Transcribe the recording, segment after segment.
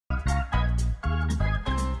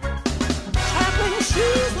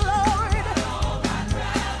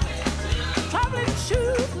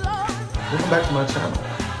Welcome back to my channel.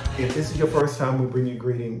 If this is your first time, we bring you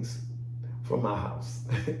greetings from my house.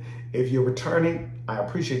 If you're returning, I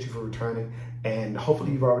appreciate you for returning, and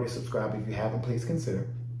hopefully you've already subscribed. If you haven't, please consider.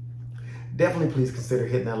 Definitely please consider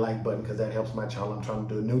hitting that like button because that helps my channel. I'm trying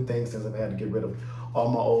to do new things since I've had to get rid of all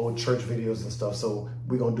my old church videos and stuff. So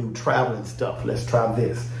we're gonna do traveling stuff. Let's try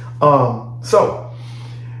this. So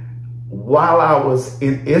while I was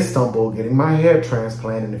in Istanbul getting my hair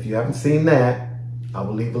transplanted, and if you haven't seen that, I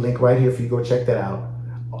will leave a link right here for you to go check that out.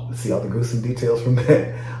 See all the gruesome details from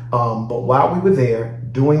that. But while we were there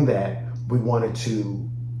doing that, we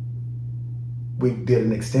did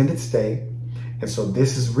an extended stay. And so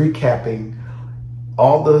this is recapping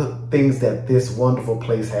all the things that this wonderful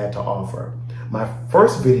place had to offer. My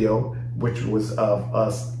first video, which was of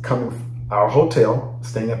us coming our hotel,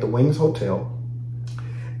 staying at the Wings Hotel,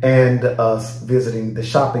 and us visiting the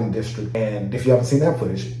shopping district. And if you haven't seen that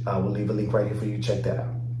footage, I will leave a link right here for you to check that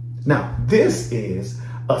out. Now, this is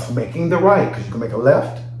us making the right, because you can make a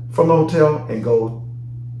left from the hotel and go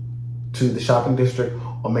to the shopping district,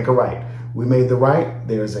 or make a right. We made the right.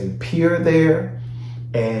 There's a pier there,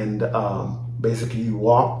 and basically you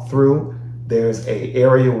walk through. There's an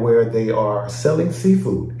area where they are selling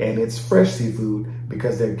seafood, and it's fresh seafood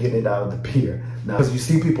because they're getting it out of the pier. Now, because you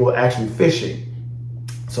see people actually fishing.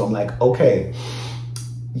 So I'm like, okay,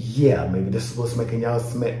 yeah, maybe this is what's making y'all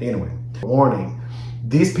smell. Anyway, warning,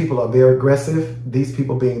 these people are very aggressive. These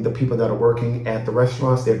people being the people that are working at the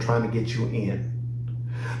restaurants, they're trying to get you in.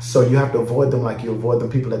 So you have to avoid them like you avoid the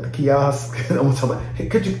people at the kiosk. I'm talking about, hey,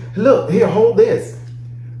 could you, look, here, hold this.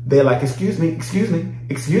 They're like, excuse me,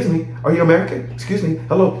 are you American? Excuse me,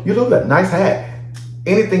 hello, you look good, nice hat.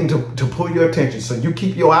 Anything to pull your attention. So you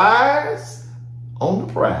keep your eyes on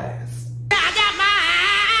the prize.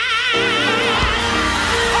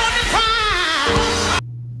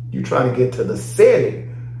 You trying to get to the city.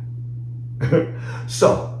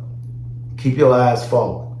 So keep your eyes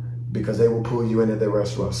forward because they will pull you into their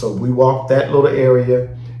restaurant. So we walk that little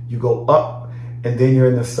area, you go up, and then you're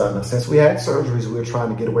in the sun. Now, since we had surgeries, we were trying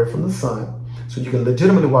to get away from the sun. So you can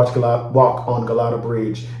legitimately walk on Galata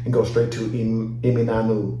Bridge and go straight to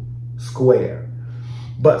Eminonu Square.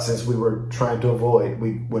 But since we were trying to avoid,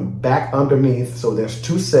 we went back underneath. So there's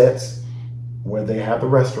two sets where they have the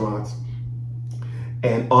restaurants.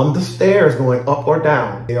 And on the stairs going up or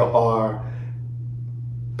down, there are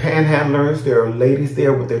panhandlers. There are ladies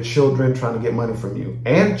there with their children trying to get money from you,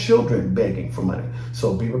 and children begging for money.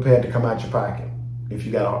 So be prepared to come out your pocket. If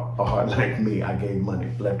you got a heart like me, I gave money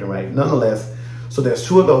left and right. Nonetheless, so there's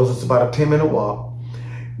two of those. It's about a 10-minute walk.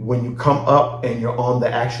 When you come up and you're on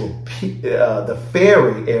the actual the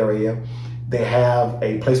ferry area, they have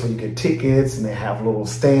a place where you get tickets, and they have little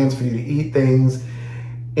stands for you to eat things.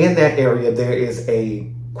 In that area, there is a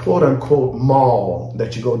quote-unquote mall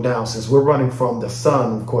that you go down. Since we're running from the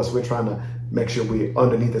sun, of course, we're trying to make sure we're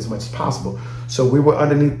underneath as much as possible. So we were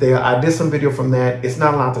underneath there. I did some video from that. It's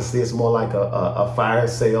not a lot to see. It's more like a fire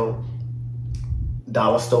sale,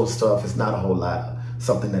 dollar store stuff. It's not a whole lot,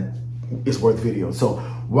 something that is worth video. So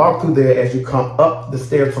walk through there. As you come up the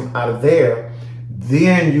stairs from out of there,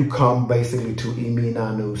 then you come basically to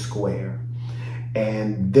Eminonu Square.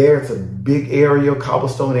 And there's a big area,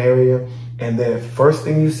 cobblestone area, and the first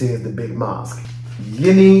thing you see is the big mosque.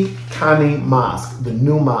 Yeni Cami Mosque, the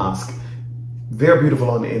new mosque. Very beautiful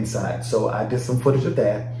on the inside. So I did some footage of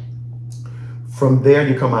that. From there,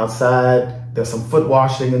 you come outside. There's some foot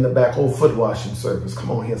washing in the back, whole foot washing service.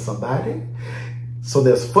 Come on here, somebody. So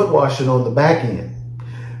there's foot washing on the back end.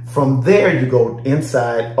 From there, you go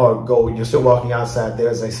inside you're still walking outside.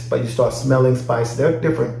 You start smelling spices. There are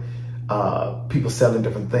different people selling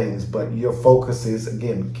different things, but your focus is,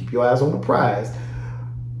 again, keep your eyes on the prize.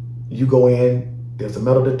 You go in, there's a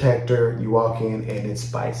metal detector, you walk in, and it's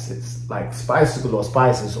spices. Like spices galore,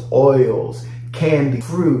 spices, oils, candy,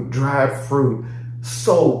 fruit, dried fruit,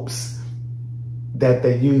 soaps that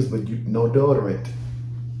they use, but no deodorant.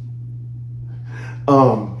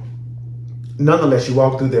 Nonetheless, you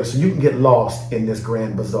walk through there, so you can get lost in this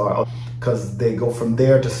Grand Bazaar because they go from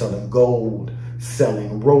there to selling gold,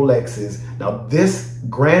 selling Rolexes. Now this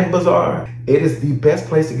Grand Bazaar, it is the best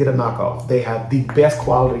place to get a knockoff. They have the best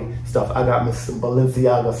quality stuff. I got me some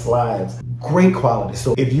Balenciaga slides, great quality.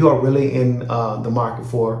 So if you are really in the market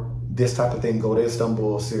for this type of thing, go to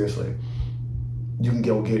Istanbul, seriously. You can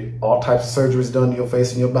go get all types of surgeries done to your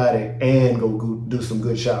face and your body and go do some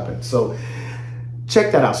good shopping. So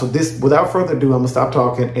check that out. So this, without further ado, I'm gonna stop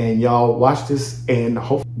talking and y'all watch this, and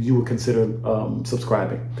hope you will consider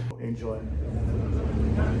subscribing. Enjoy.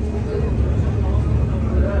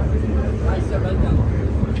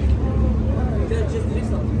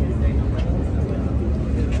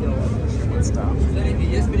 and stuff.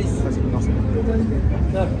 Yes, please. That's nothing.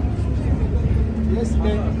 Yes,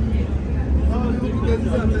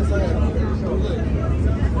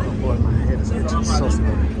 Oh boy, my head is itching so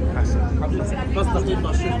slowly.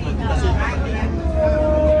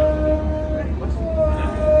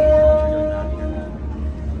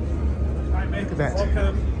 Look at that.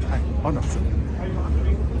 Oh no.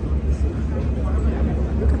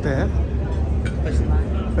 Look at that.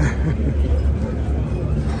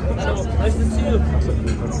 Nice to see you.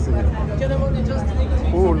 Let's see.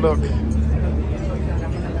 Oh, look.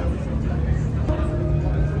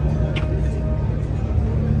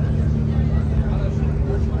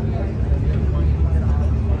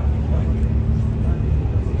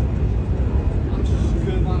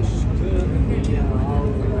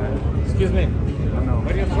 Excuse me. I know.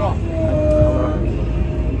 Where are you from?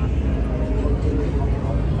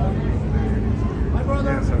 My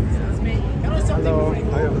brother. Yes, sir. That's me. Can I do something Hello. for you?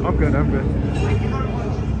 I'm good. I'm good.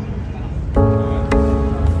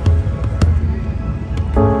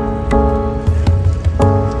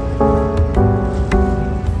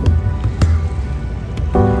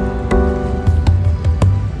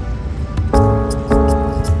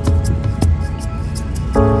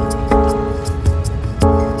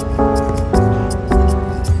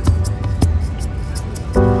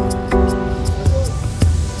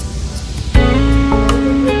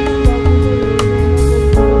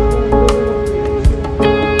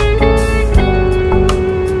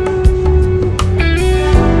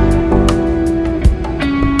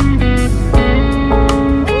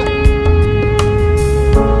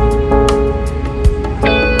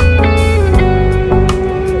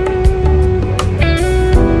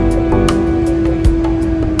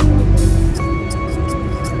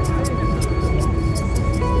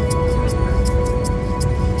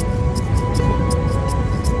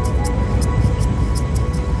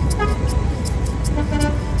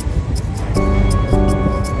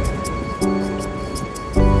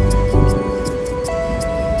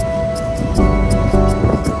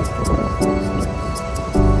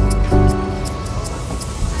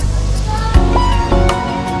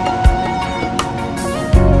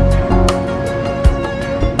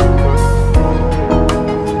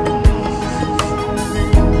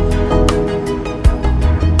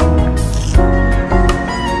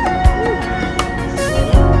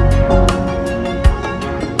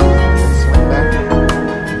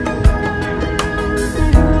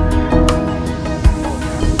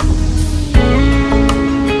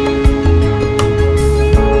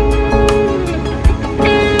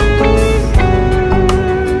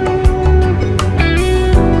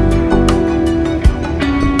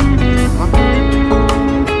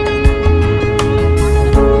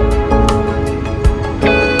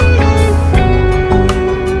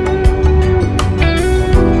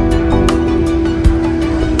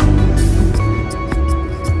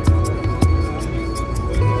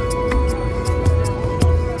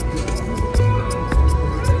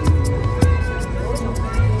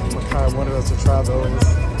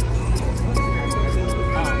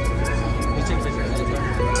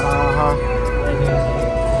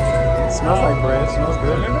 Smells like bread. Smells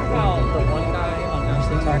good. Remember how the one guy on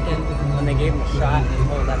Ashley Tarkin, when they gave him a shot and his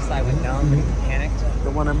whole left side went numb and he panicked?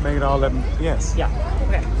 The one that made all that. Yes. Yeah.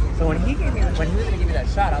 Okay. So when he was gonna give me that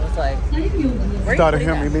shot, I was like, where are you Thought of putting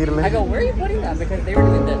him that? immediately. I go, where are you putting that? Because they were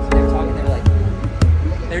doing this. They were talking. They were like,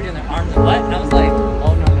 they were doing their arms and butt, and I was like,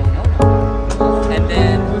 oh no. And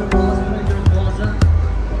then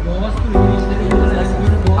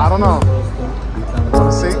I don't know.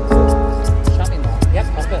 Want to see? shopping mall. Yep,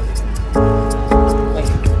 that's good. Wait.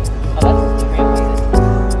 Oh, that's translated.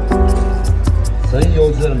 Sayın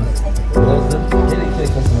yolcularımız, Boğaz'ın her iki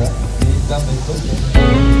yakasına denizden Meksiko'ya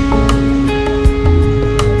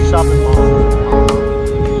Shopping mall.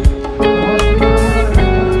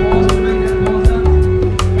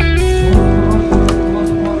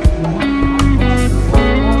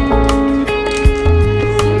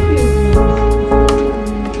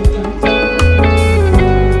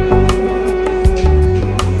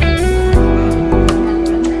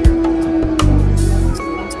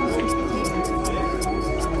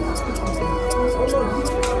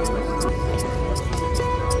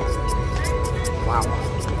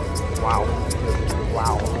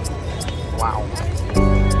 Wow.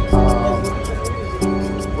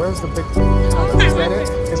 Where's the big palace? Is that it?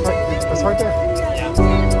 It's right there.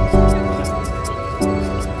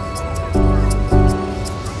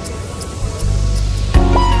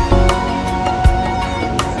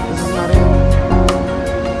 This is not it.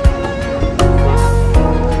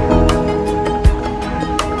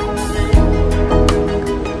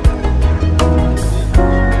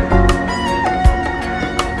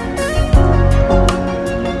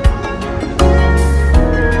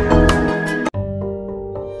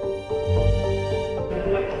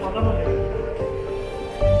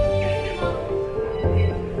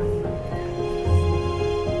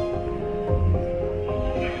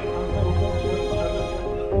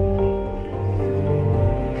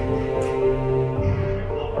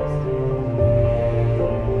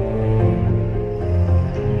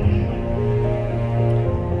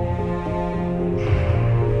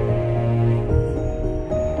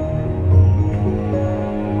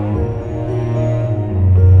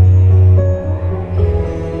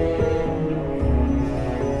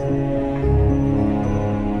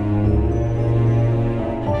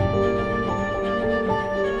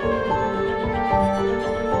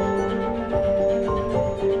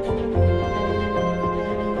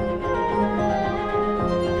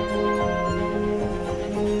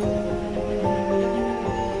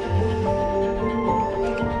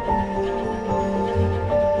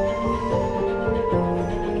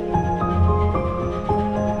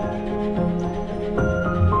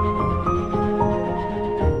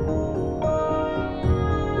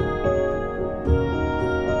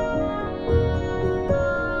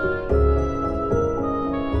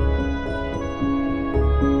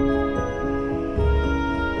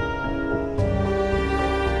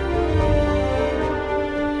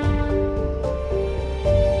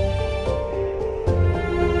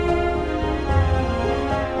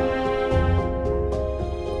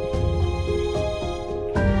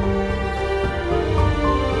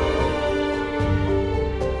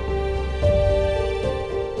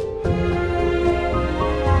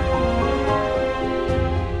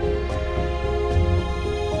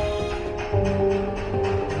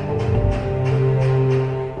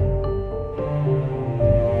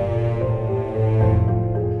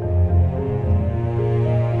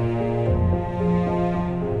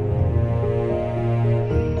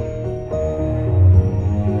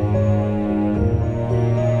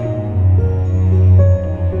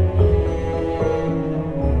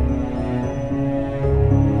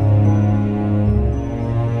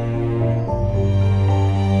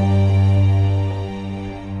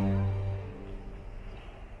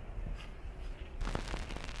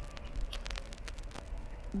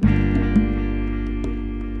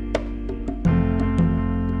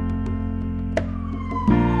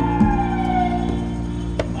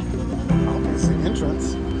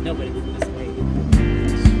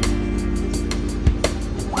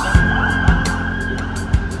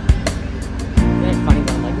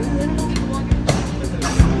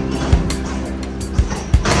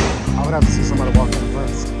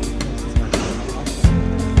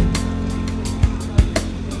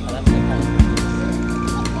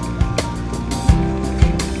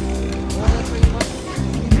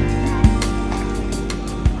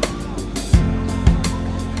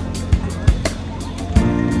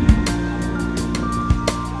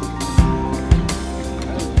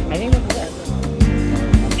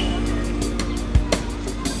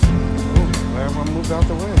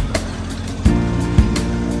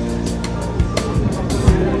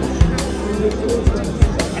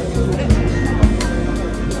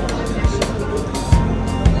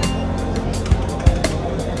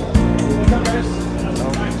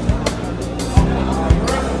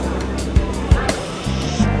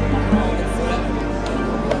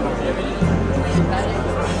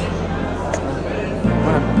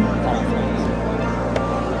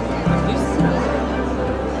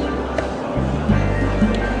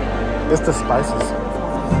 It's the spices.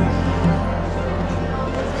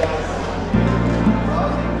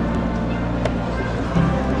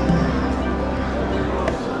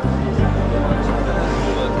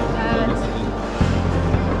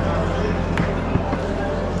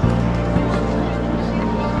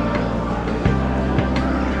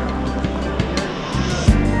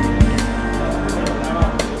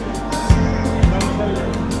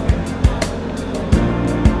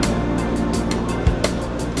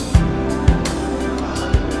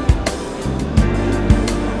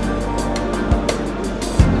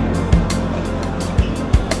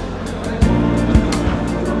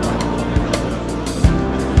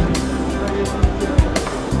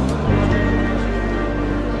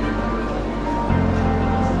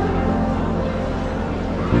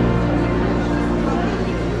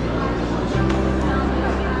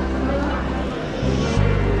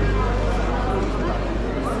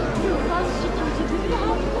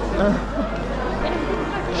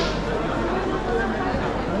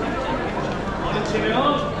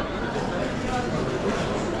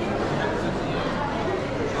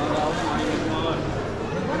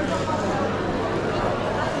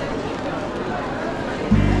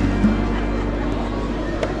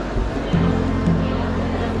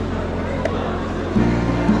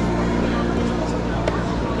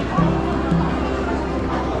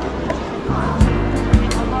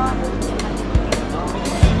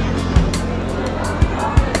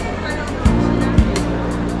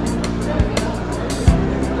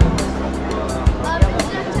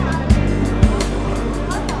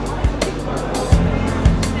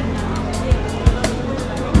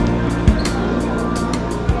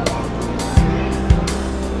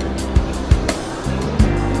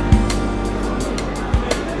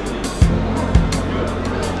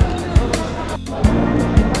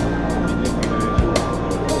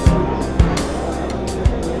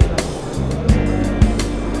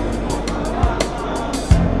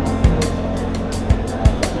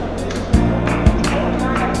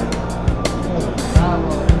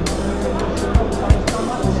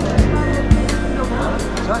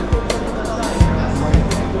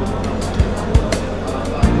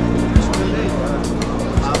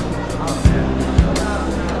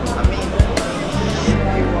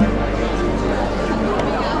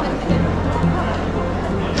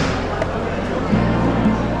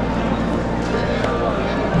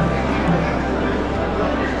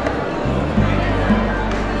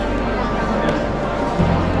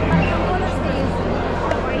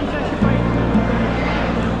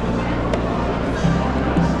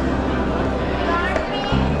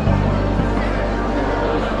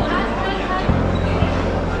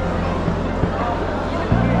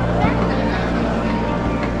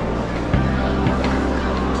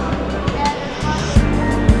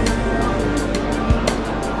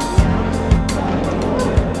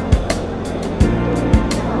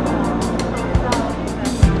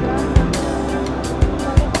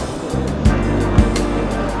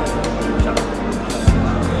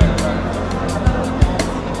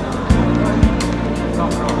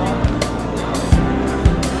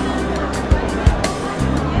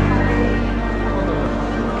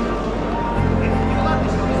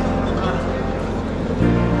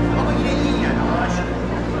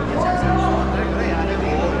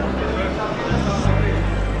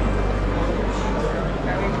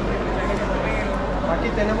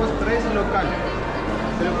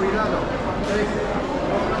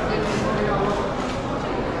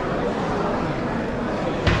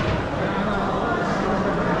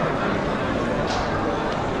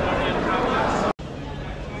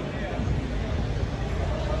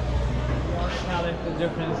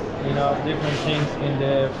 Different things in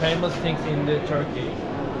the famous things in the Turkey.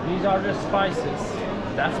 These are the spices.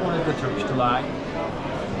 That one is the Turkish delight.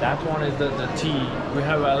 That one is the tea. We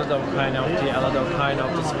have a lot of kind of tea, a lot of kind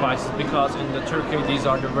of the spices because in the Turkey these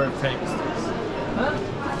are the very famous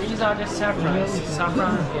things. These are the saffron.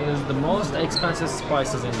 Saffron is the most expensive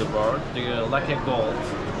spices in the world. Like a gold.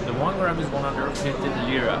 The 1 gram is 150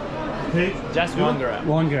 lira. Just 1 gram.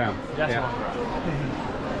 1 gram. Just 1 gram.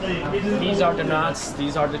 These are the nuts,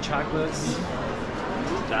 these are the chocolates.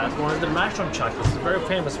 That one is the mushroom chocolates. It's very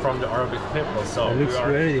famous from the Arabic people. So it looks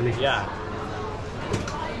very delicious. Yeah.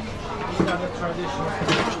 are the traditional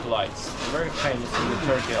Turkish delights. Very famous in the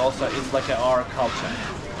Turkey. Also, it's like our culture.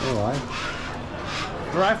 Alright.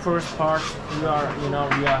 Dry fruits part, we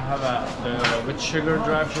have with sugar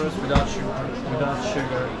dry fruits, without sugar.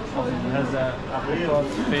 It has a apricot,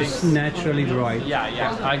 figs. It's naturally dry.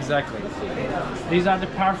 Yeah, exactly. These are the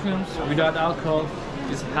perfumes without alcohol.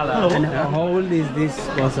 It's halal. And how old is this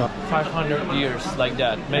bazaar? 500 years, like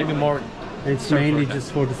that, maybe more. And it's mainly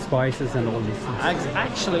just for the spices and all these things.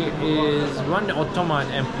 Actually, is when the Ottoman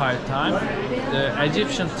Empire time, the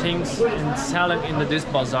Egyptian things in selling in this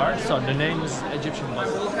bazaar, so the name is Egyptian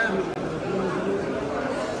Bazaar.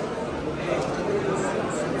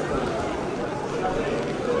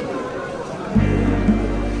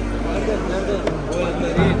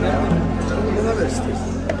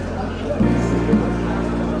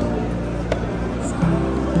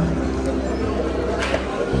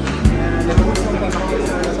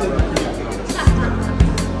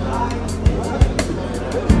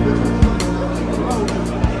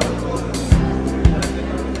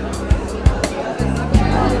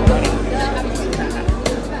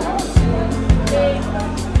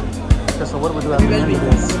 So what do we do after the end of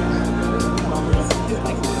this?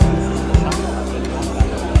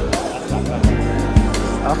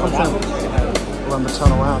 I'm going to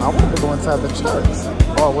turn around. I wanted to go inside the church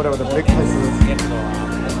or whatever the big place is.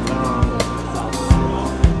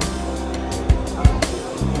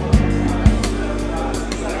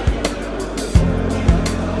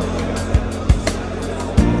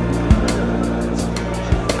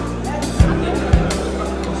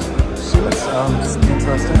 It's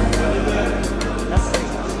interesting.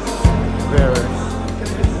 Very.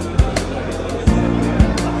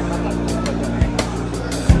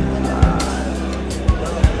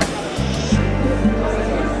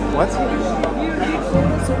 What?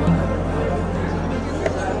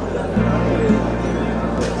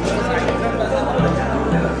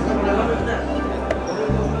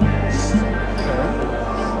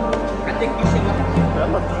 That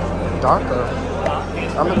look darker.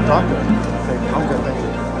 I look darker. Okay, I'm good, thank you.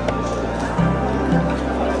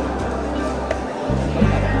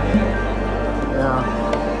 Yeah.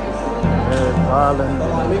 Ireland.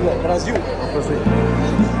 Brazil. Opposite.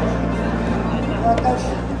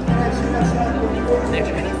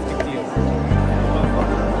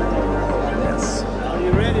 Yes. Are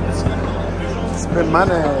you ready to spend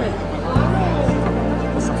money?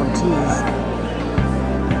 What's some teas?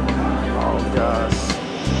 Oh gosh.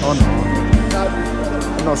 Oh no.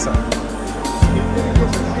 No sir.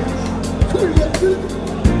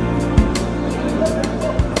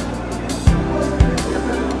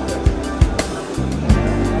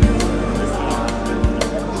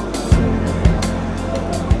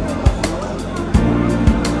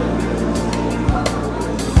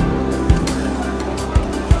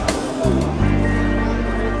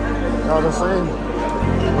 All the same,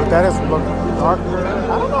 but that is look darker. I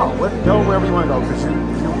don't know. Go wherever you want to go, because you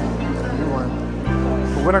want.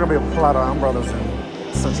 But we're not gonna be able to pull out our umbrellas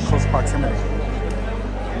in such close proximity.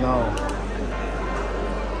 No.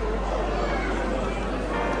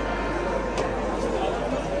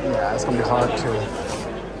 Yeah, it's gonna be hard to.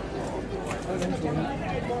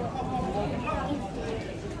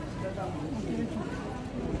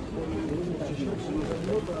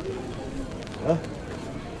 Huh?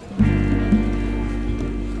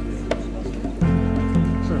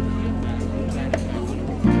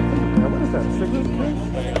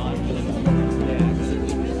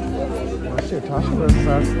 Oh shit, Tasha was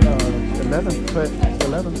 11, but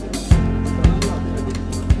 11.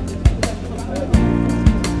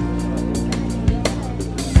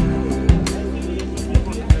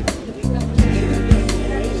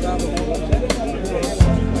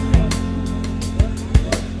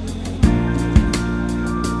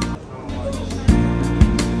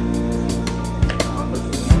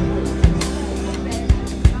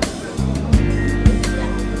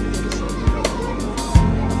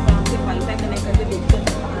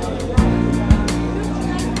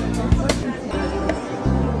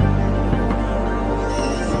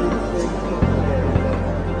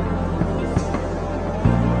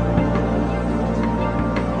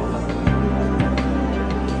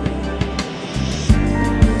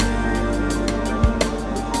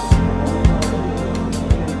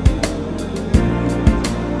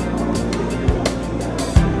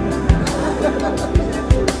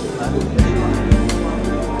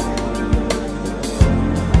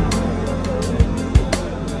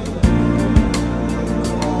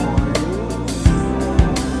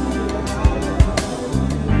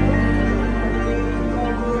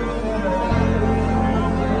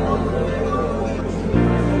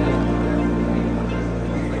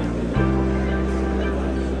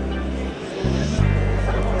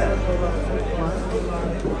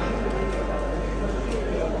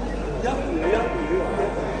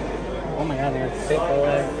 Oh my god, they're thick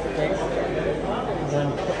leg.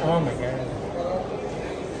 Oh my god.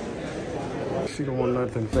 She don't want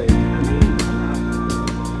nothing fake.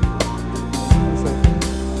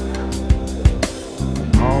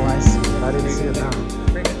 Oh, I see it. I didn't see it now.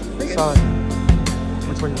 Sorry.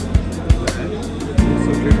 Which way? It's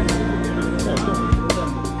so beautiful.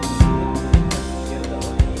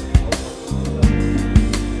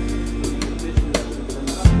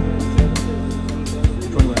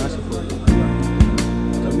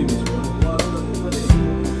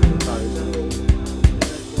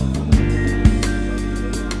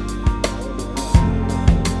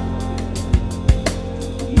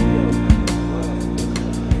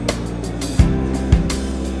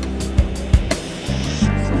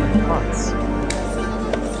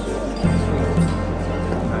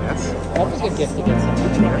 That's a good gift to get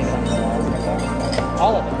someone.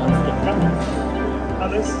 All of them.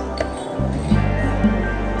 Others.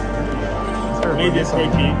 Medium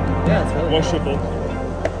Turkey. Yeah, it's really Washable.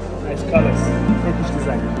 Nice colors. Turkish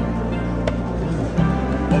design.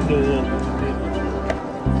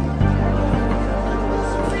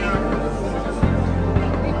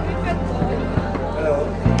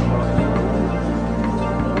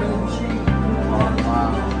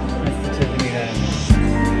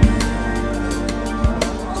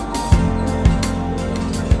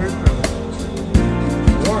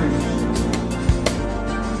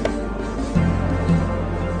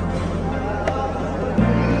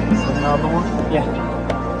 On the wall. Yeah.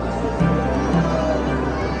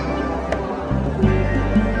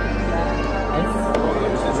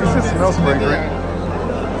 This just smells fragrant.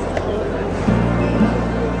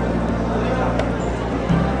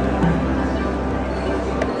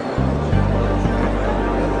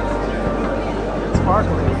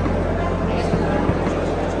 Sparkling.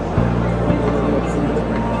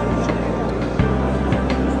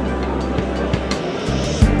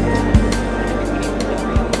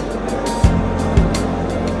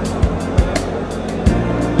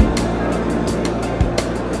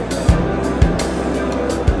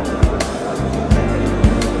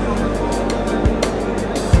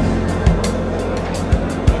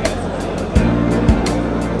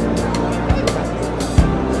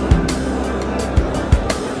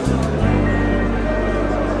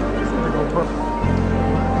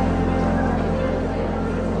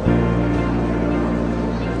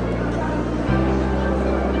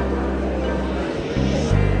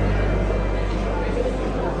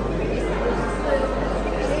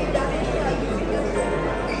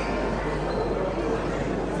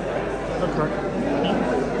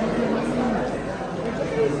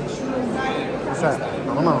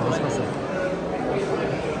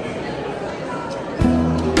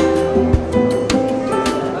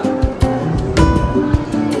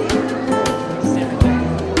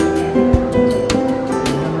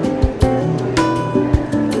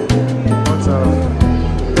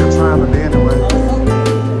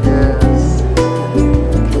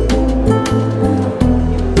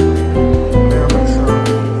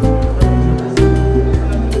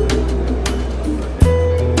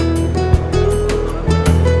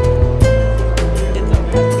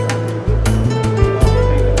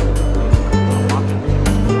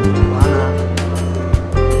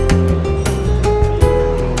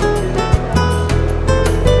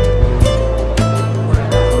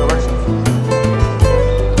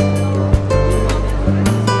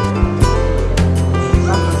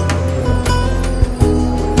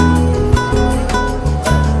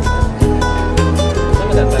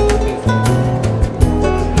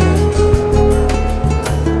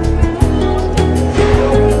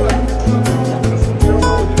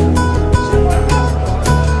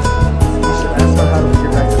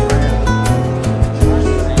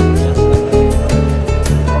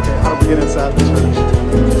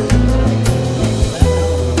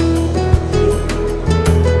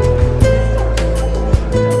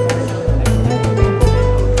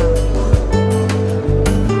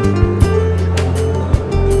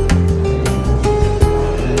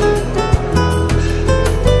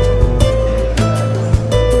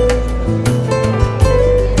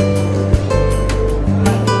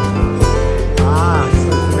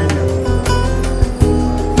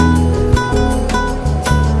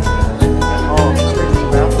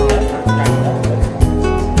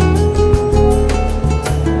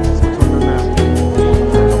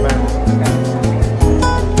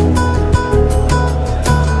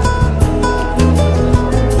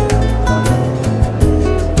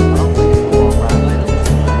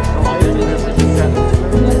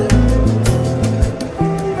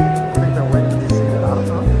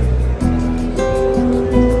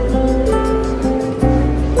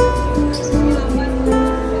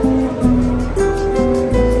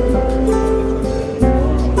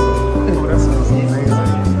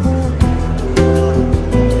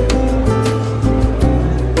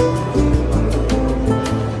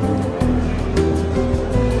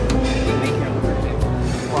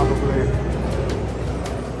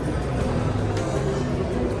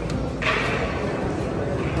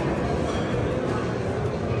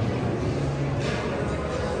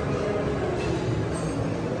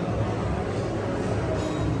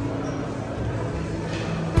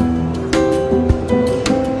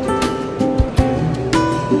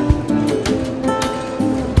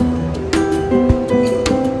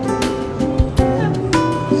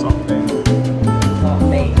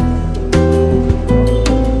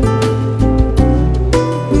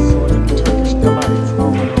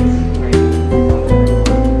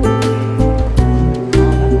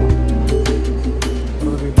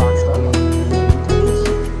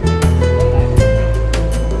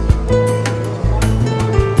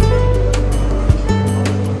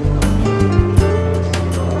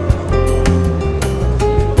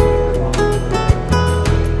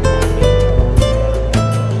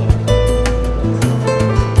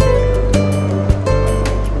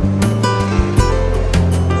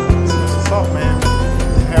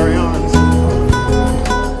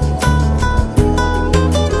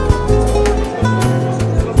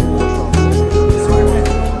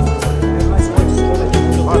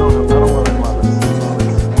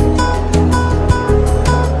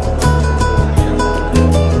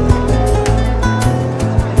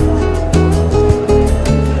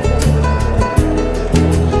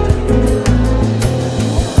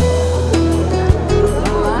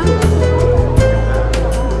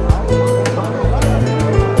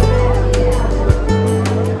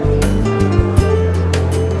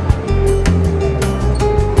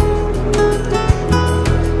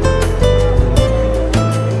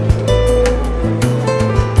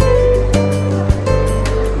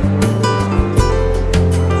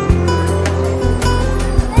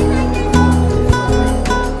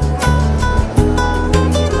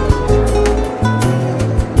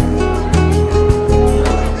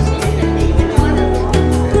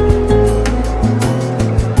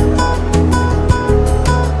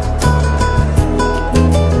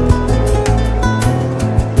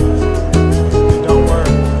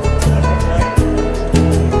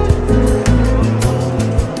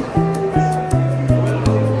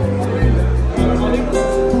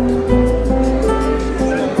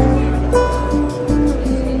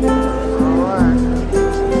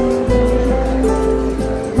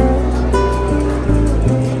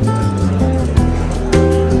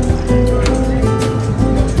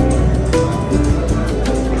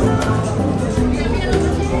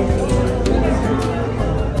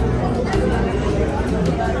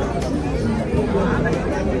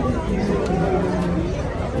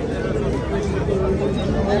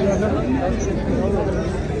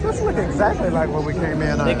 They like where we came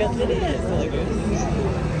in. Because it is. Like,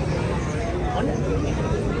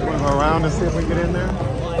 We'll go around and see if we get in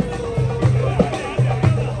there.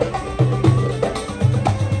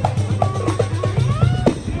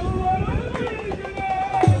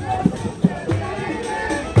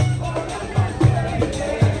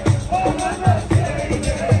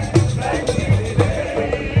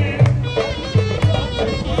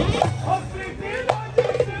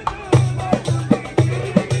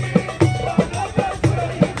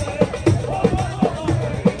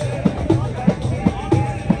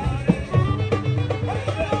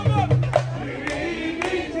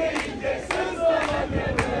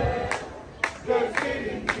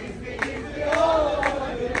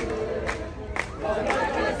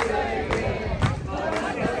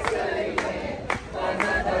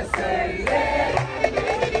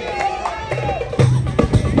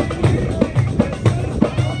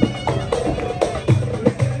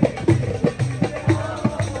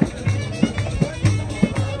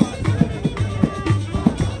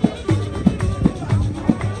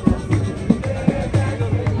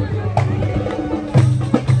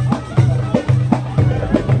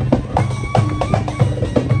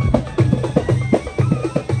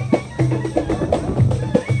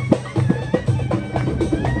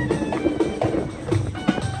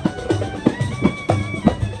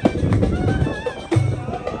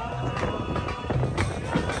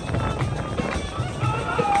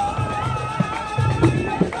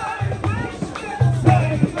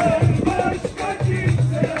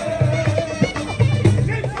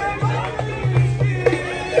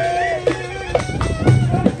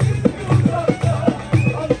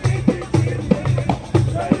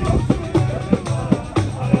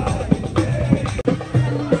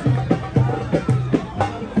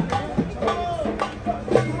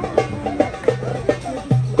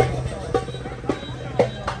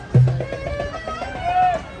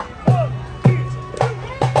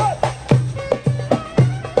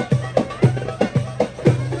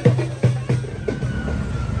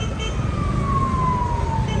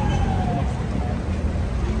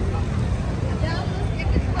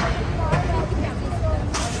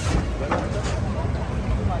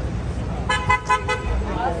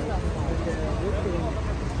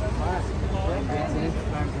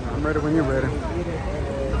 I'm ready when you're ready.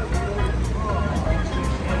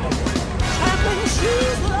 I think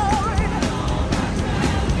she's